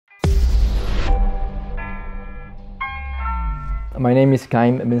My name is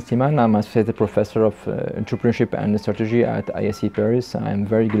Karim Ben Slimane. I'm Associate Professor of Entrepreneurship and Strategy at ISE Paris. I'm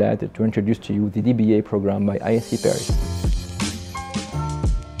very glad to introduce to you the DBA program by ISE Paris.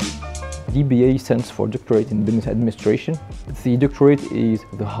 DBA stands for Doctorate in Business Administration. The doctorate is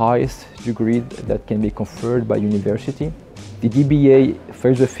the highest degree that can be conferred by university. The DBA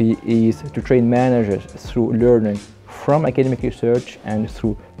philosophy is to train managers through learning from academic research and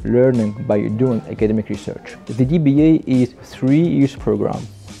through learning by doing academic research. The DBA is a 3-year program.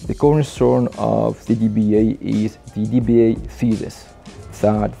 The cornerstone of the DBA is the DBA thesis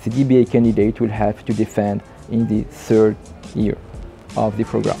that the DBA candidate will have to defend in the 3rd year of the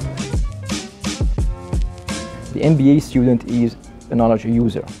program. The MBA student is a knowledge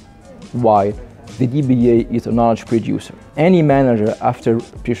user, while the DBA is a knowledge producer. Any manager, after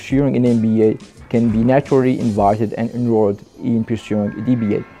pursuing an MBA, can be naturally invited and enrolled in pursuing a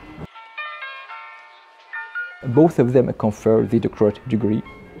DBA. Both of them confer the doctorate degree.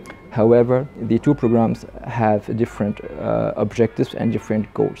 However, the two programs have different objectives and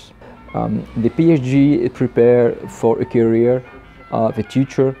different goals. The PhD prepares for a career of a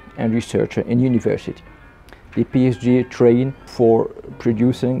teacher and researcher in university. The PhD trains for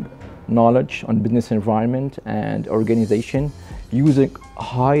producing knowledge on business environment and organization using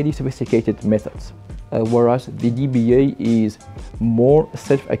highly sophisticated methods, whereas the DBA is more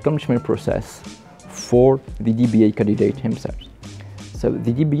self-accomplishment process for the DBA candidate himself. So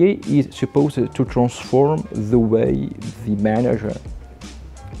the DBA is supposed to transform the way the manager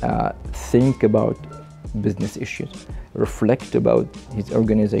think about business issues, reflect about his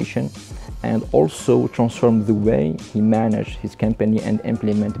organization, and also transform the way he manages his company and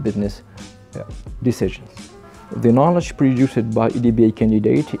implement business decisions. The knowledge produced by a DBA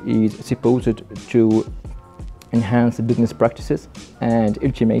candidate is supposed to enhance business practices and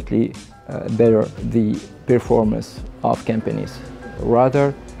ultimately better the performance of companies,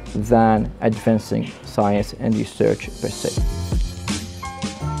 rather than advancing science and research per se.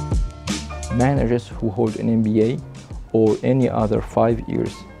 Managers who hold an MBA or any other 5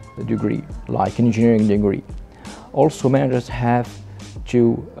 years degree, like an engineering degree. Also, managers have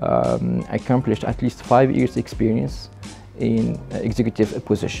to accomplish at least 5 years experience in executive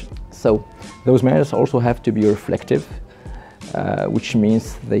position. So those managers also have to be reflective, which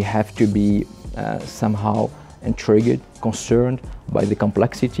means they have to be somehow intrigued, concerned by the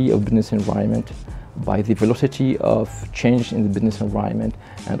complexity of business environment, by the velocity of change in the business environment,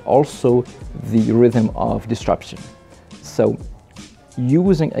 and also the rhythm of disruption. So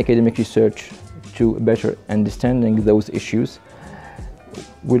using academic research to better understanding those issues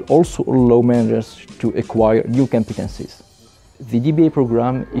will also allow managers to acquire new competencies. The DBA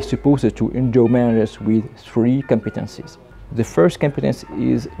program is supposed to endow managers with 3 competencies. The first competence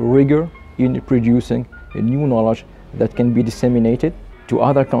is rigor in producing a new knowledge that can be disseminated to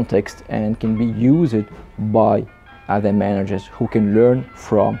other contexts and can be used by other managers who can learn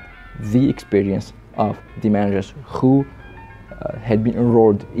from the experience of the managers who had been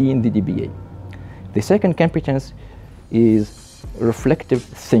enrolled in the DBA. The second competence is reflective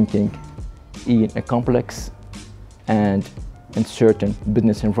thinking in a complex and uncertain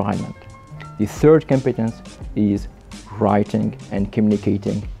business environment. The third competence is writing and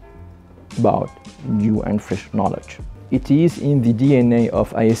communicating about new and fresh knowledge. It is in the DNA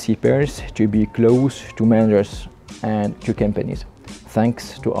of ISE Paris to be close to managers and to companies,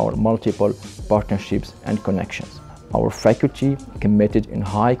 thanks to our multiple partnerships and connections. Our faculty, committed in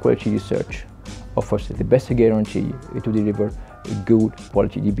high-quality research, offers the best guarantee to deliver a good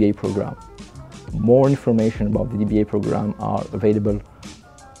quality DBA program. More information about the DBA program are available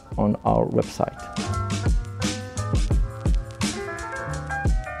on our website.